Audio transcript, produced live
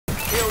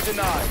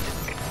denied.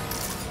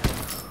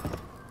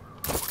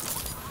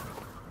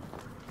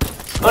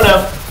 Oh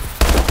no.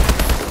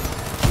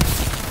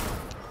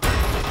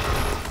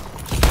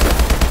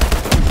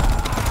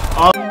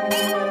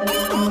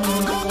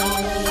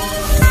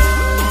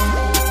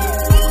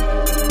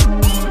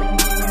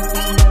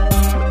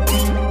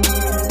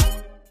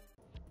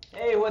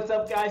 Hey, what's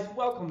up guys?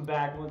 Welcome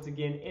back once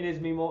again. It is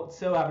me, Molt.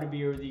 So happy to be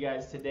here with you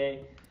guys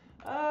today.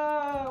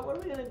 What are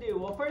we gonna do?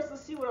 Well, first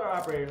let's see what our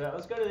operators are.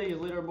 Let's go to these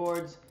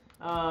leaderboards.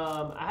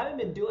 I haven't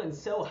been doing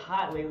so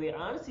hot lately. I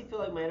honestly feel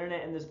like my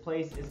internet in this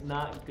place is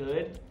not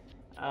good,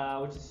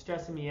 which is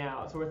stressing me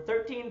out. So we're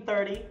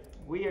 1330.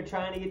 We are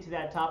trying to get to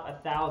that top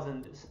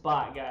 1,000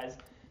 spot, guys.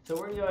 So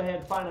we're gonna go ahead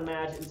and find a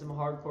match in some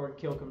hardcore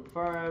kill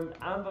confirmed.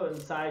 I'm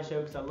voting Sideshow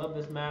because I love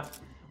this map.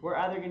 We're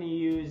either gonna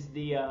use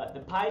the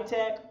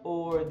Pytech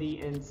or the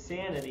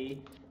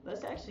Insanity.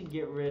 Let's actually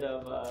get rid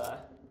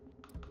of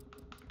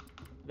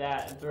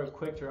that and throw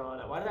Quick Draw on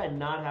it. Why did I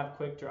not have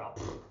Quick Draw?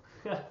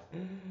 What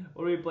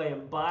are we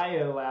playing?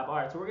 Biolab.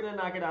 Alright, so we're going to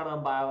knock it out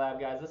on Biolab,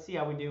 guys. Let's see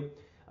how we do.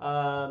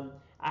 I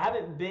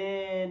haven't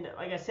been,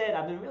 like I said,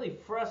 I've been really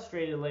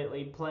frustrated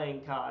lately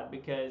playing COD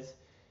because,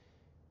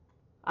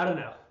 I don't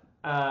know.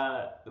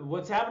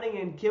 What's happening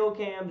in kill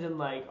cams and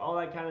like all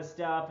that kind of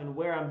stuff and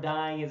where I'm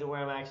dying isn't where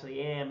I'm actually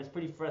am. It's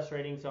pretty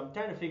frustrating, so I'm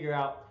trying to figure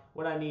out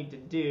what I need to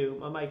do.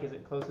 My mic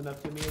isn't close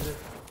enough to me, is it?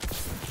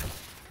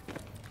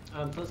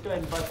 So let's go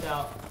ahead and bust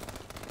out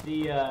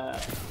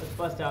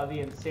the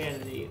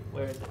Insanity.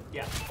 Where is it?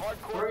 Yeah. So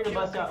we're gonna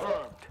bust out.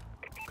 Oh.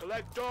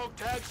 Collect dog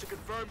tags to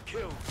confirm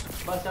kills.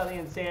 Bust out the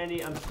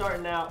Insanity. I'm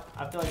starting out.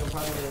 I feel like I'm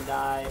probably gonna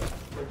die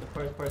with the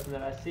first person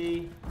that I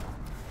see.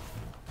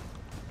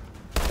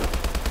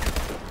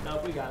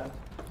 Nope, we got him.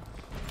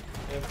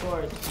 And of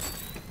course.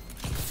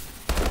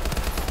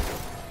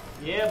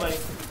 Yeah, buddy.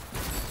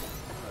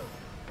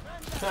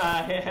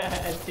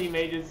 His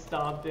teammate just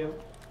stomped him.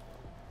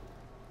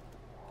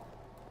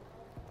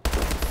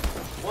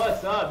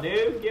 What's up,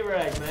 dude? Get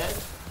wrecked, man.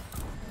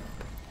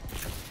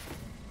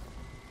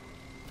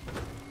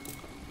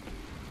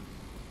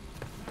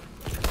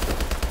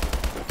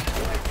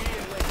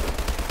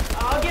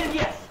 I'll get him,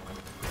 yes!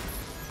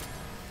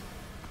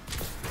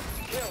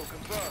 Kill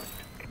confirmed.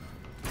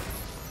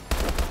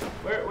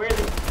 Where is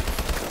it?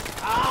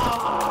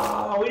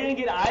 Oh, we didn't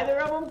get either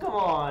of them? Come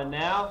on,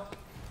 now.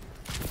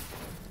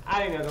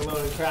 I think that's a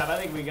load of crap. I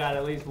think we got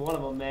at least one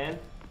of them, man.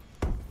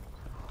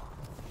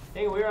 I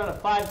think we were on a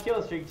 5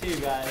 kill streak too,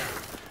 guys.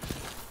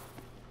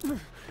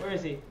 Where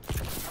is he?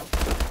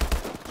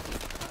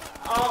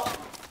 Oh,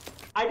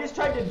 I just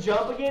tried to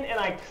jump again and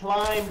I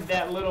climbed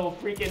that little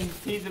freaking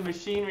piece of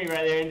machinery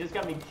right there and just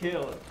got me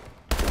killed.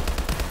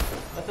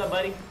 What's up,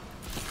 buddy?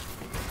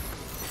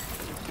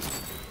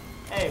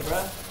 Hey,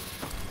 bruh.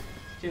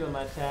 Stealing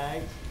my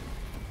tags.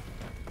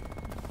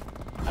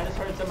 I just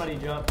heard somebody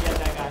jump. Yeah,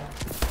 that guy.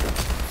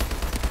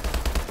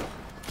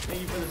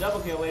 Thank you for the double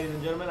kill, ladies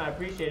and gentlemen. I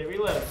appreciate it.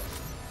 Reload.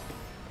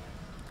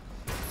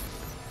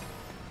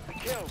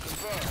 Kill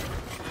confirmed.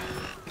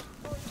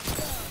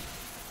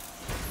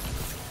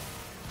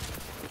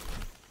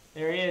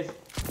 There he is.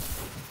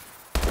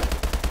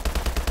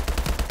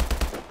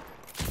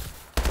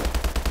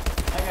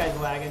 That guy's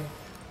lagging.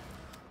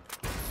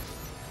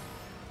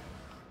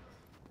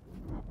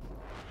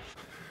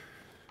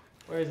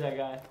 Where is that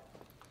guy?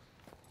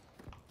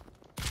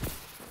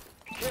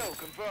 Kill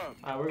confirmed.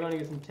 Alright, we're gonna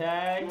get some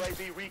tags.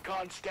 UAV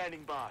recon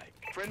standing by.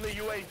 Friendly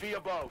UAV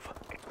above.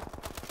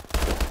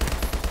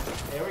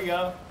 There we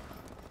go.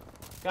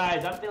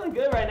 Guys, I'm feeling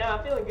good right now.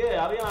 I'm feeling good.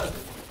 I'll be honest.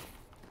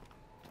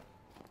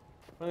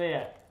 Where are they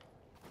at?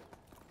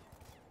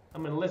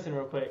 I'm gonna listen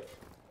real quick.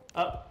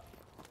 Up.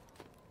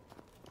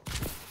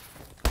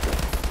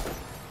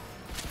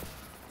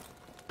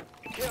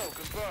 Kill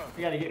confirmed.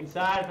 We gotta get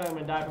inside. I feel like I'm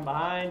gonna die from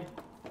behind.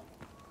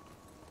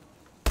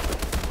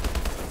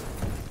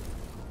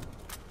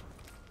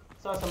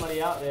 Saw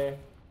somebody out there.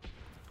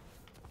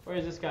 Where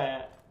is this guy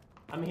at?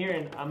 I'm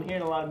hearing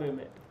a lot of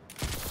movement.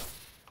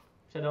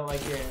 Which I don't like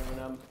hearing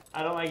when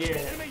I don't like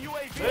hearing it.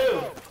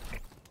 Move!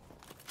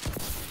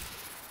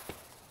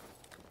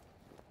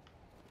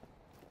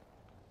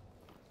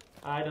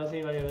 I don't see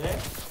anybody over there.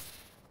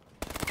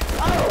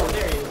 Oh,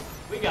 there he is.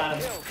 We got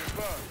him.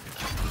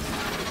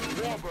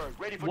 Warbird,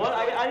 ready for what?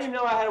 I didn't even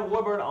know I had a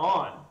Warbird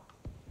on.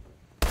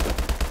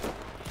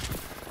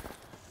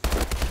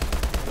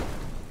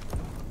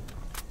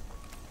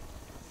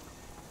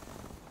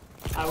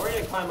 Alright, we're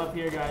gonna climb up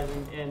here, guys,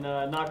 and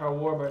knock our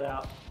Warbird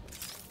out.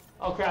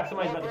 Oh crap,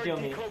 somebody's about to kill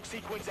me.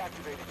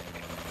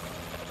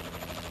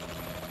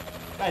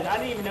 Guys, I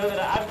didn't even know that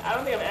I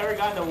don't think I've ever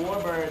gotten a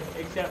Warbird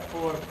except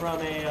for from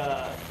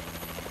a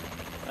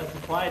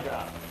supply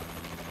drop.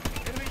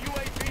 Enemy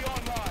UAV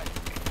online.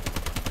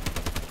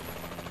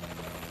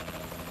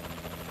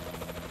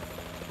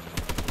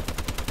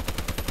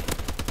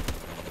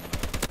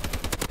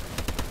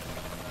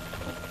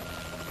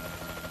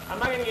 I'm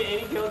not gonna get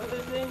any kills with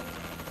this thing.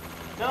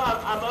 No,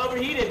 I'm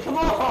overheated. Come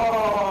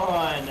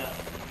on!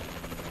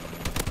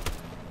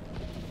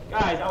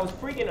 Guys, I was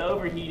freaking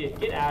overheated.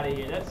 Get out of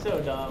here. That's so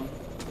dumb.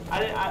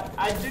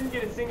 I didn't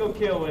get a single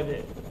kill with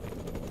it.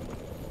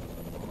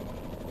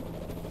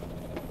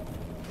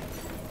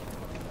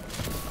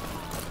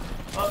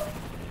 Oh.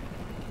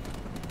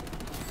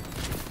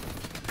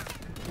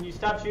 Can you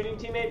stop shooting,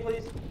 teammate,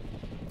 please?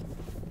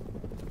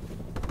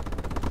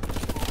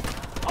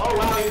 Oh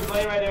wow, he was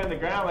laying right there on the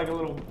ground like a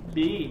little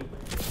bee.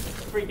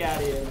 Freak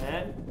out of here,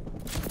 man.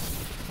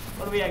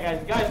 What are we at,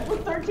 guys? Guys, we're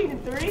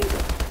 13-3?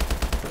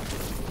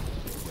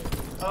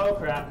 Oh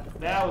crap.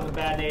 That was a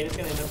bad nade. It's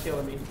gonna end up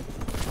killing me.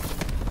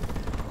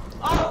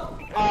 Oh!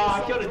 Oh,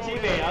 I killed a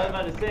teammate. I was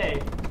about to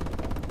say.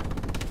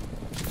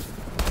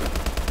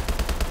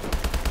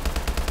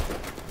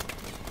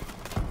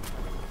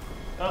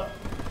 Oh.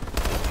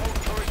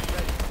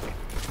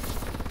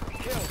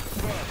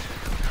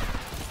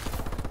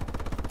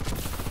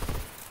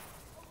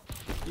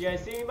 You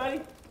guys see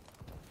anybody?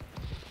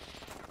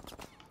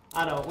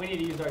 I don't know. We need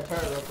to use our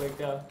turret real quick,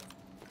 though.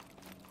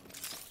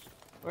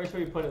 Where should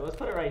we put it? Let's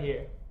put it right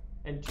here.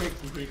 And trick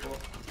some people.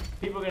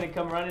 People are going to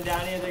come running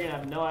down here. They're going to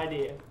have no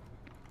idea.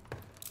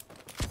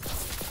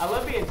 I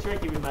love being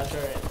tricky with my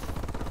turrets.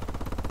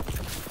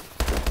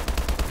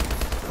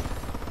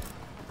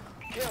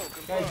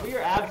 Guys, we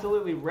are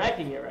absolutely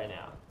wrecking it right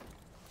now.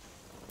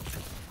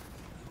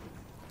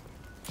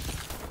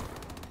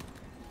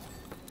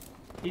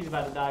 He's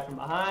about to die from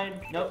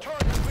behind. Nope.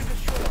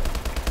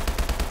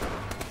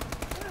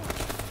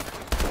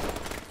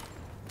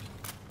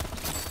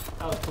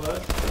 That was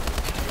close.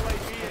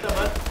 What's up,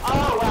 bud?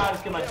 Oh wow, I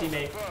just killed my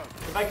teammate.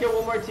 If I kill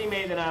one more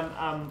teammate, then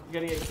I'm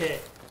gonna get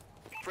kicked.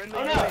 Oh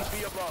no!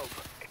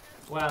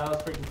 Wow, that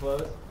was freaking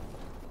close.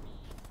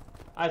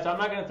 Alright, so I'm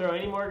not gonna throw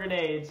any more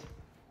grenades.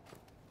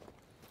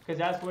 Because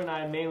that's when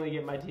I mainly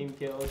get my team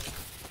kills.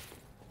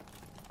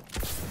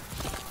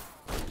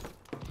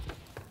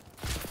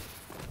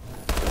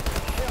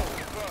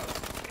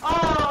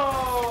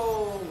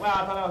 Oh! Wow,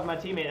 I thought that was my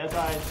teammate. That's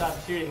why I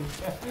stopped shooting.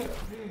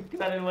 Because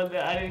I didn't want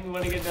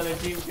to get another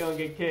team kill and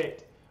get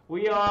kicked.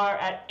 We are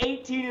at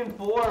 18-4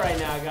 right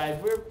now,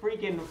 guys. We're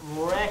freaking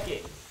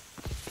wrecking.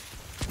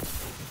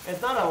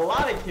 It's not a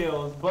lot of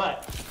kills,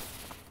 but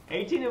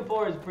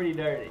 18-4 is pretty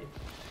dirty.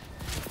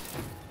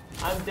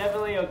 I'm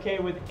definitely okay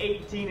with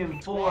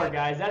 18-4,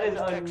 guys. That is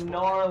a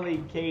gnarly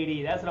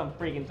KD. That's what I'm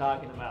freaking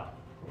talking about.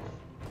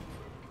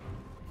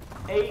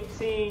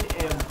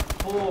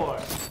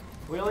 18-4.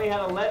 We only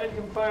had 11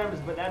 confirms,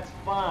 but that's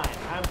fine.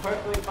 I'm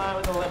perfectly fine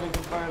with 11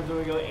 confirms when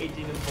we go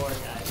 18-4,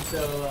 guys.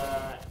 So,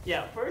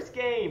 yeah, first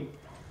game.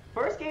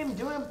 First game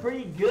doing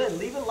pretty good.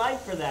 Leave a like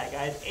for that,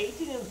 guys.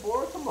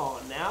 18-4, come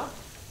on now.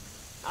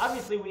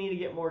 Obviously, we need to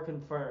get more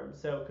confirms.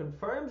 So,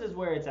 confirms is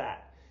where it's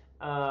at.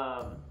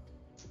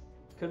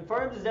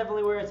 Confirms is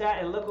definitely where it's at.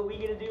 And look what we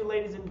get to do,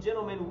 ladies and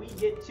gentlemen. We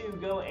get to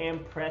go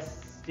and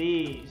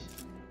prestige.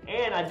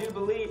 And I do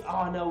believe...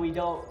 Oh, no, we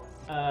don't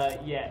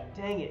yet.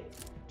 Dang it.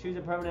 Choose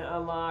a permanent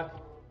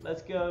unlock.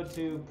 Let's go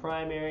to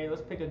primary.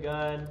 Let's pick a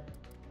gun.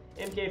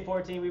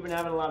 MK14, we've been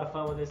having a lot of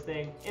fun with this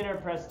thing. Enter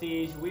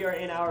prestige. We are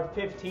in our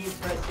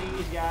 15th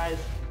prestige, guys.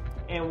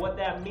 And what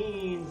that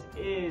means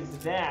is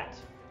that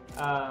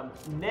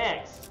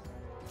next,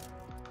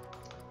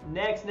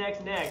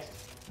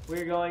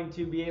 we're going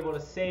to be able to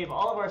save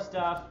all of our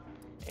stuff.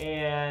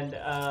 And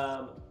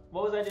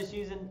what was I just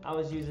using? I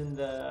was using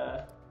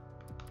the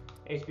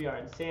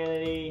HBR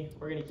Insanity.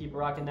 We're going to keep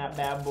rocking that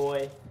bad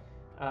boy.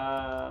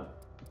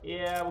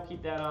 Yeah, we'll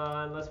keep that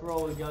on. Let's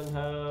roll with Gung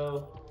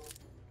Ho.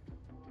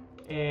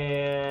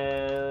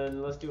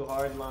 And let's do a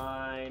hard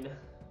line.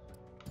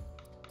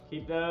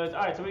 Keep those.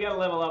 Alright, so we gotta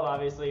level up,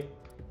 obviously.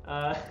 Go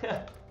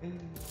ahead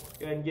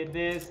and get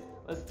this.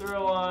 Let's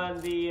throw on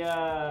the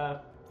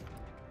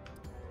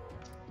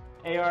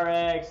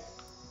ARX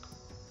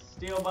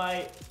Steel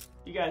Bite.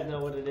 You guys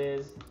know what it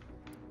is.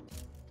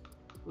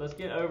 Let's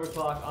get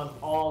overclock on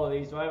all of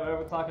these. Do I have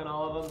overclock on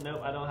all of them?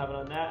 Nope, I don't have it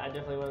on that. I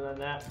definitely want it on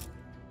that.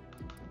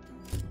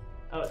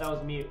 Oh, that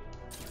was mute.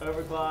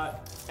 Overclock,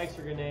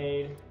 extra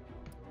grenade,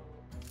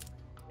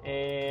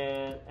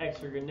 and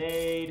extra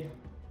grenade.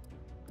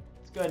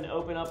 Let's go ahead and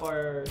open up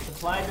our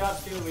supply drop,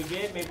 see what we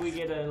get. Maybe we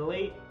get an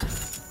elite.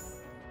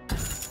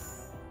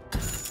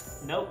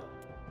 Nope.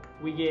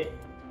 We get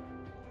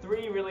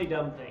 3 really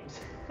dumb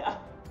things.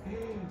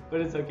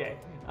 But it's okay.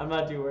 I'm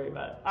not too worried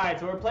about it. Alright,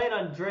 so we're playing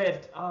on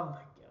Drift. Oh my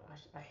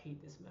gosh, I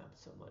hate this map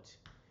so much.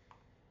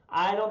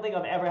 I don't think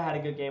I've ever had a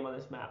good game on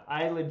this map.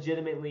 I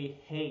legitimately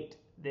hate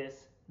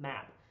this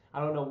map. I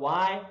don't know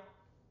why,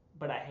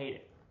 but I hate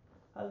it.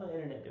 How's my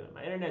internet doing?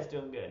 My internet's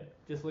doing good.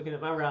 Just looking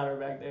at my router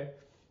back there.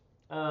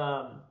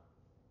 I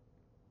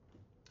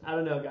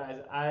don't know,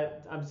 guys.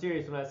 I'm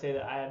serious when I say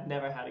that I have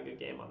never had a good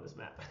game on this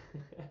map.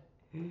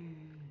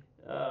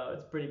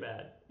 It's pretty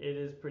bad. It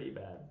is pretty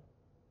bad.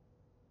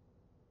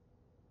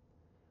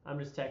 I'm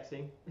just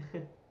texting.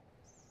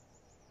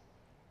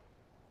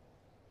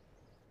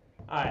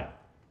 Alright,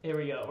 here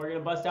we go. We're going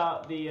to bust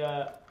out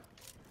the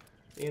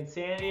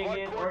Insanity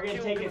again. We're going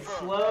to take it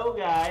slow,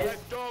 guys.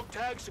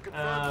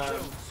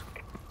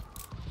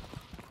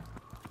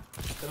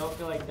 I don't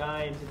feel like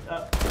dying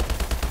to...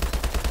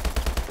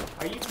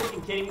 Are you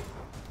freaking kidding me?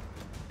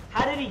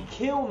 How did he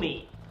kill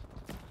me?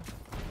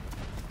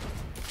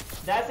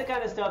 That's the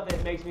kind of stuff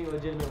that makes me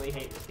legitimately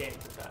hate this game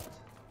sometimes.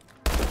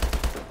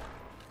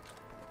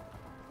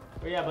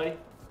 Where you at, buddy?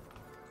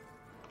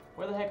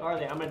 Where the heck are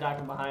they? I'm gonna die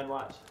from behind,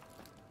 watch.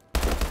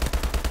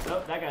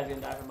 Nope, that guy's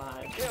gonna die from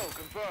behind. Kill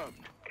confirmed.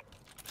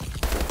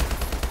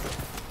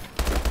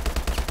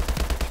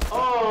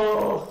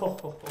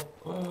 Oh!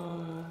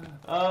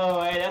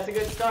 Oh, hey, that's a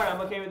good start.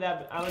 I'm okay with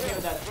that. I'm okay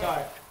with that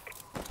start.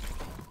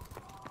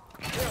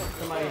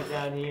 Somebody's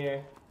down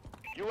here.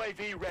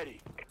 UAV ready.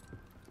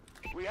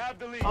 We have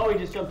the lead. Oh, he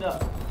just jumped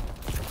up.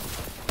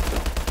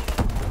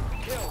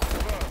 Kill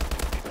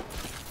confirmed.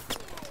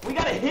 We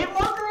got a hit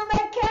marker on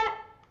that cat?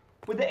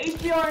 With the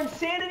HBR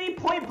insanity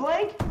point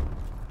blank?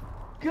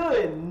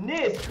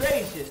 Goodness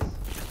gracious.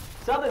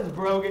 Something's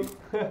broken.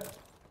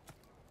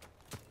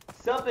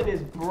 Something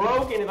is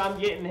broken if I'm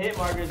getting hit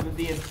markers with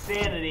the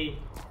insanity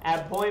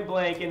at point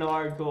blank and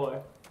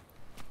hardcore.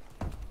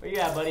 Where you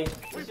at, buddy?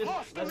 Let's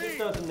just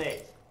throw some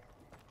nades.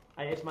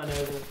 I itch my nose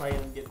and it's probably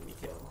gonna get me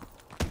killed.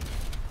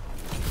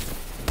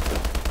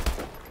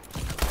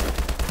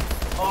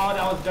 Oh,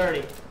 that was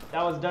dirty.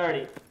 That was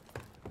dirty.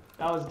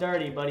 That was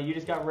dirty, buddy. You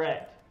just got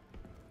wrecked.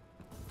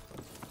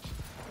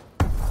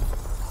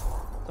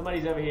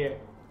 Somebody's over here.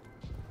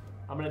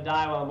 I'm gonna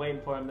die while I'm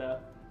waiting for him, though.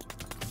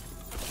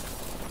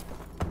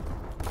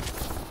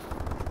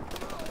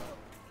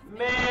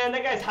 Man,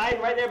 that guy's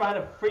hiding right there behind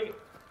a freak.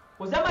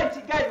 Was that my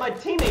guys? My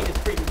teammate just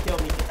freaking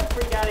killed me. Get the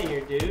freak out of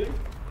here, dude.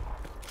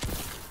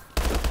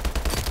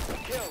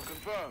 Kill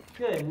confirmed.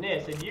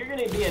 Goodness, if you're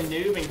gonna be a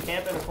noob and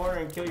camp in a corner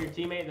and kill your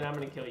teammate, then I'm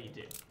gonna kill you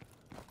too.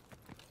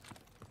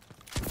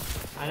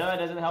 I know that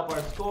doesn't help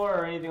our score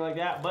or anything like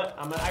that, but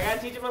I gotta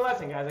teach him a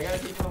lesson, guys. I gotta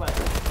teach him a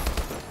lesson.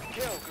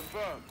 Kill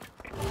confirmed.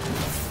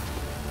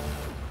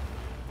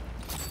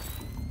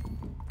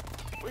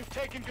 We've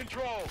taken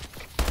control.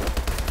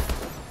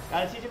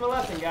 Gotta teach him a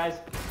lesson, guys.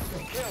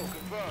 Kill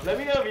confirmed. Let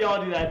me know if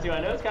y'all do that too. I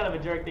know it's kind of a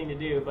jerk thing to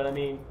do, but I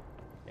mean,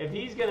 if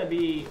he's gonna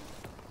be,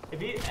 if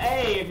he's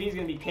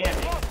gonna be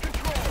camping,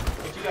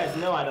 which you guys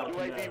know I don't do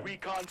UAV that.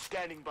 recon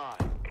standing by.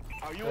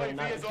 Our Go ahead and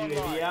knock UAV is the UAV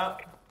online.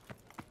 out.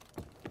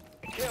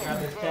 Kill Grab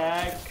this confirmed.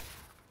 tag.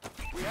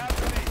 We have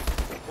the lead.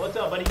 What's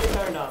up, buddy? Get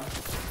turned on.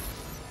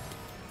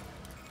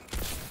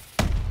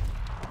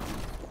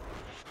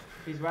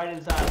 He's right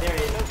inside. There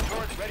he is. Both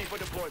turrets ready for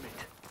deployment.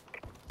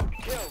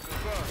 Kill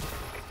confirmed.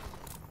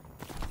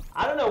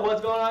 I don't know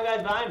what's going on,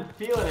 guys, but I'm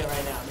feeling it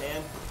right now,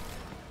 man.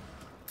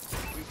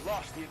 We've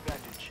lost the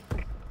advantage.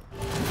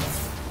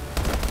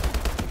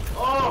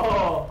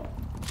 Oh!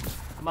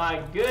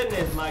 My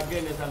goodness,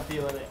 I'm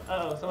feeling it.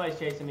 Uh-oh, somebody's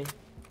chasing me.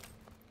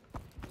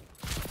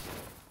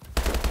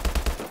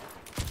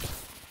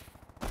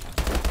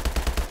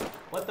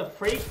 What the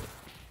freak?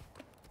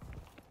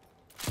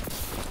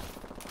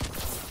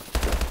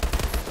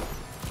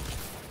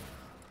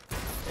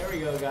 There we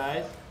go,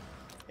 guys.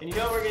 And you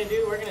know what we're going to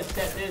do? We're going to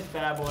set this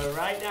bad boy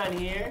right down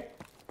here.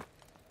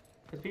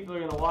 Because people are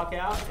going to walk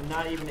out and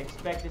not even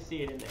expect to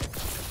see it in there.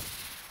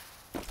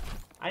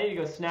 I need to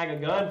go snag a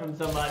gun from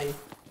somebody.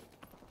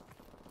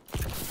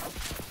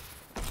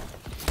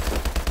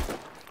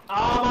 Oh,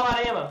 I'm all out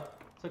of ammo.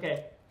 It's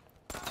okay.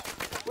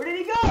 Where did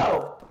he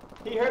go?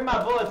 He heard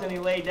my bullets and he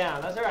laid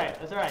down. That's alright.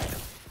 That's alright.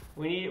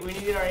 We need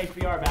to get our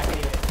HBR back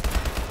anyway.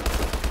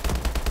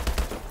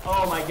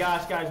 Oh my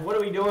gosh, guys. What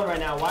are we doing right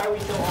now? Why are we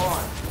still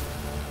on?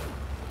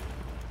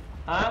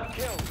 Huh?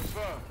 Kill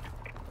confirmed.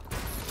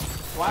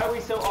 Why are we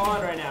so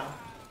on right now?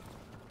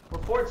 We're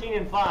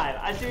 14-5.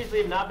 I seriously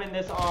have not been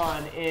this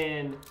on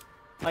in...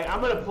 Like, I'm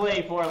going to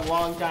play for a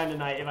long time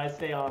tonight if I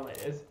stay on like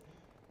this.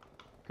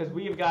 Because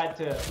we've got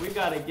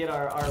to get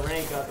our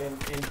rank up in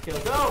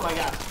kills. Oh my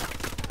gosh.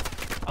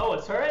 Oh,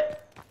 a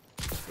turret?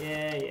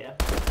 Yeah.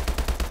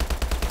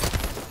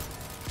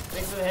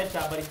 Thanks for the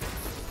headshot, buddy.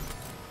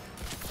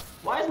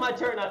 Why is my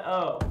turret not...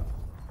 Oh.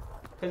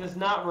 Because it's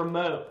not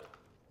remote.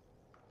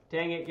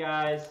 Dang it,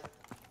 guys.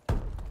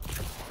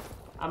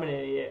 I'm an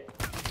idiot.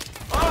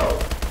 Oh!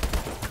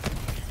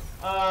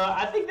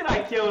 I think that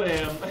I killed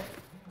him.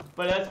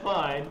 But that's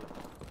fine.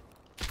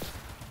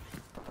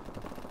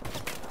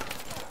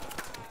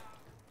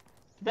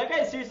 Did that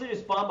guy seriously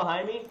just spawn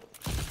behind me?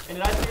 And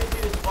did I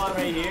seriously just spawn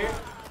right here?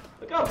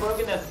 Look how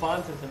broken that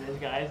spawn system is,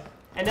 guys.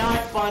 And now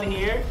I spawn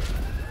here.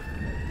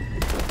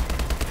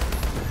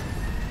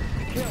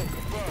 Kill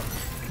confirmed.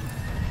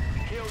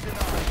 Kill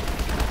denied.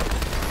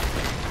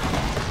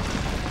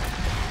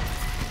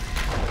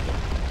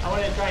 I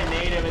want to try and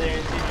nade over there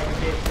and see if I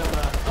can get some,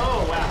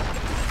 oh, wow.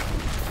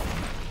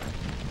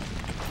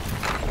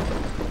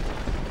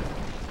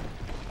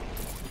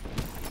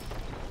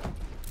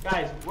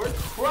 Guys, we're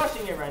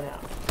crushing it right now.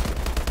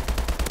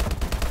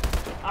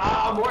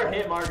 Ah, more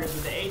hit markers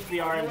with the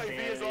HBR UAV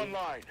is insanity.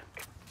 online.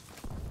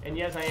 And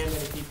yes, I am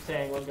going to keep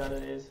saying what gun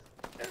it is.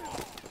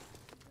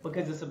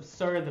 Because it's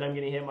absurd that I'm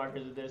getting hit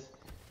markers with this.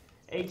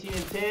 18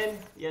 and 10,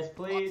 yes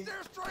please.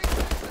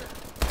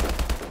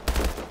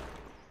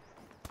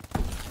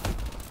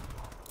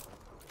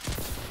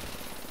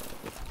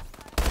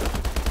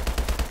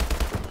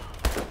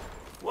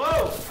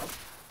 Whoa!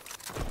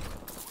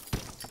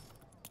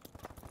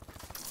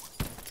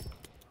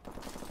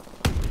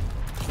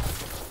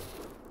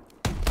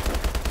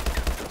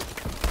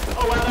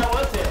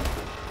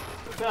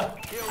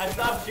 I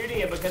stopped shooting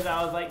it because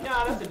I was like,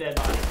 nah, that's a dead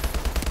body.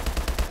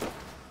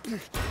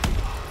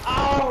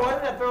 Oh, why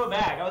did I throw it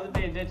back? I wasn't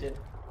paying attention.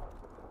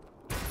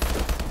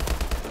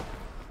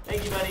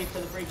 Thank you, buddy, for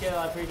the free kill.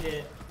 I appreciate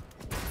it.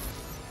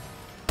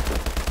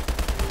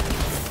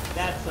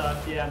 That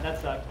sucked. Yeah, that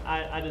sucked.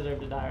 I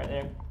deserved to die right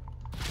there.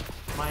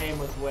 My aim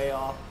was way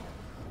off.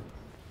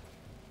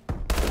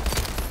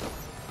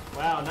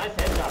 Wow, nice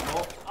headshot,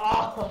 Bolt.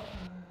 Oh,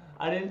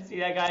 I didn't see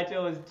that guy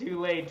until it was too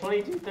late.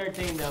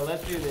 22-13, though.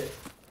 Let's do this.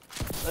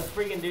 Let's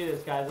freaking do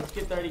this, guys. Let's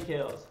get 30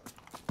 kills.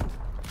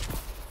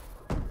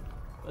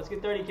 Let's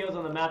get 30 kills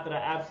on the map that I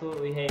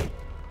absolutely hate.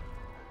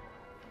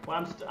 Well,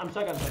 I'm stuck on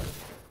something.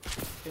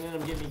 And then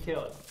I'm getting me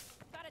killed.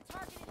 Got a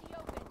target in the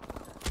open.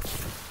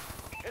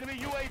 Enemy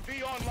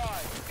UAV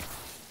online.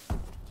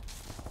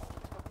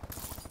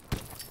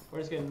 We're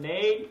just gonna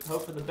nade,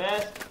 hope for the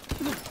best,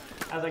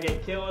 as I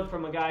get killed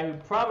from a guy who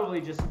probably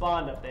just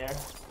spawned up there.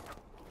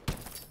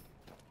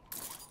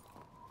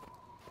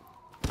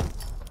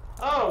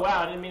 Oh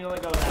wow, I didn't mean to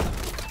let go of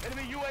that.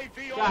 Enemy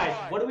UAV Guys,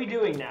 online. what are we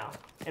doing now?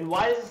 And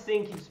why does this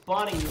thing keep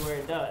spawning me where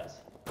it does?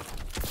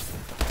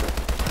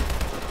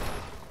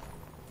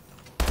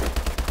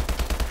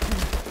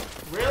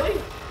 Really?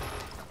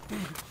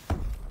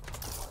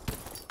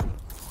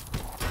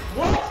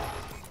 What?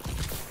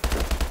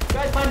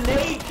 Guys, my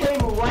nade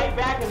came right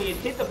back at me and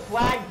hit the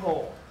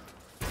flagpole.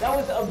 That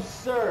was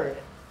absurd.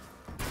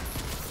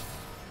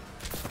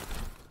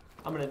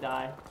 I'm gonna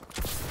die.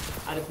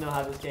 I just know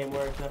how this game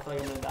works, and I feel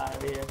like I'm gonna die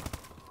over here.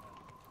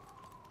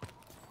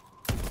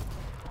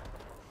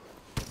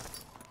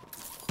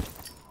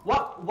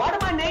 What? Why do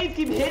my nades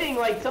keep hitting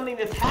like something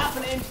that's half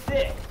an inch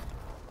thick?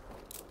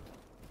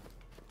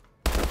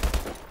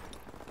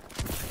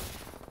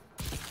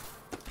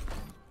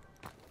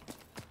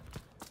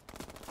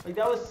 Like,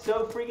 that was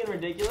so freaking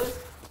ridiculous.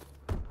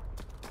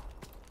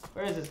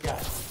 Where is this guy?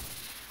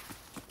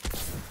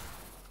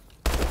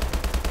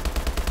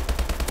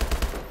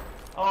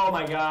 Oh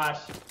my gosh.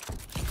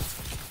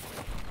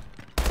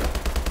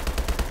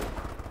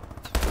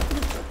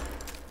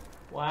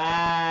 Wow.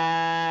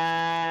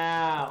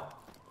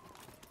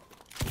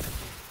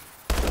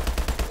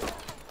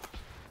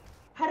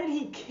 How did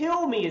he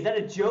kill me? Is that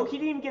a joke? He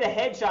didn't even get a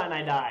headshot and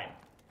I died.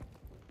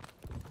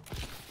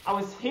 I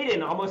was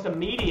hidden almost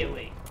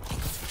immediately.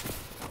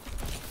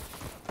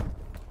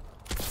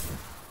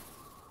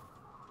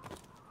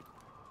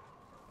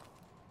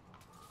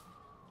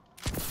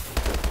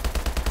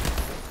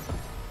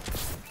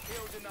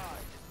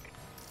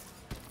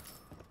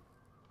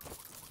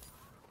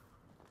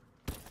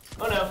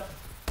 Oh no.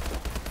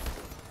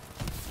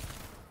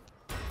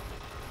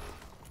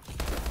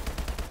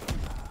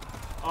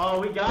 Oh,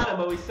 we got him,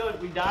 but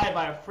we died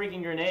by a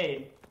freaking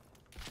grenade.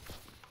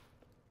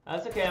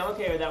 That's okay, I'm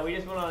okay with that. We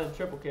just went on a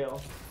triple kill.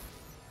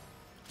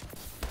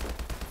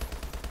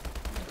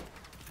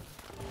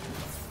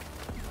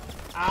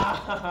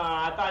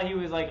 Ah, I thought he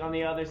was like on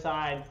the other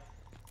side,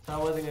 so I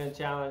wasn't gonna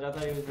challenge. I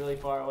thought he was really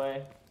far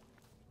away.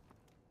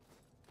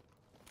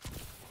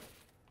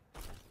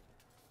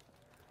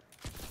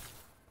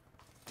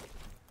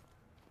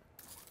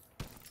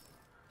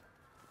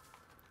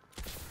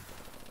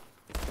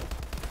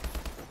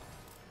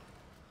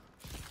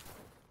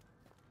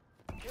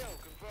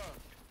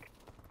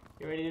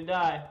 Get ready to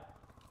die.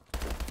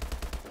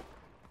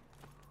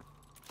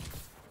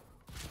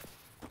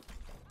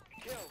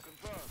 Kill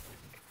confirmed.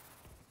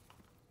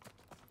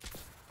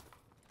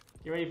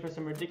 Get ready for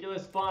some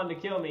ridiculous spawn to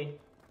kill me.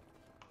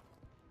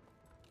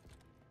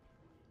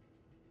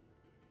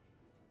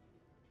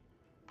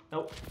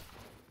 Nope.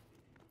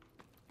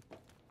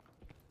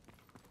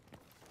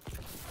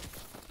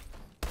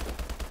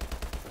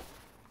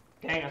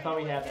 Dang, I thought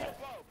we had that.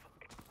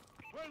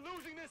 We're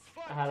losing this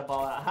fight. I had a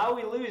ball out. How are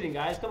we losing,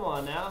 guys? Come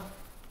on now.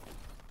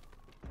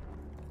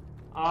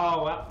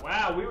 Oh,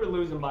 wow, we were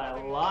losing by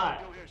a lot.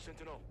 Still here,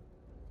 Sentinel.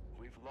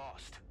 We've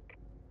lost.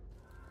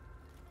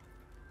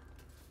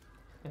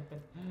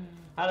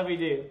 How did we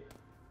do?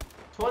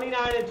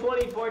 29 and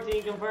 20,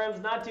 14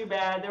 confirms. Not too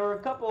bad. There were a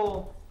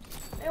couple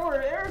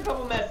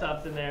mess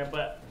ups in there,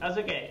 but that's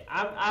okay.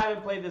 I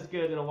haven't played this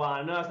good in a while.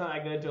 I know it's not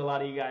that good to a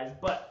lot of you guys,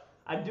 but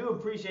I do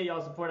appreciate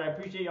y'all's support. I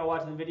appreciate y'all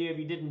watching the video. If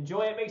you did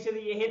enjoy it, make sure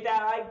that you hit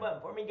that like button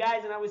for me,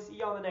 guys, and I will see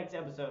y'all in the next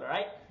episode,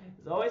 alright?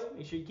 As always,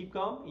 make sure you keep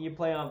calm and you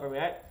play on for me,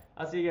 alright?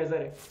 I'll see you guys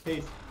later.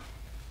 Peace.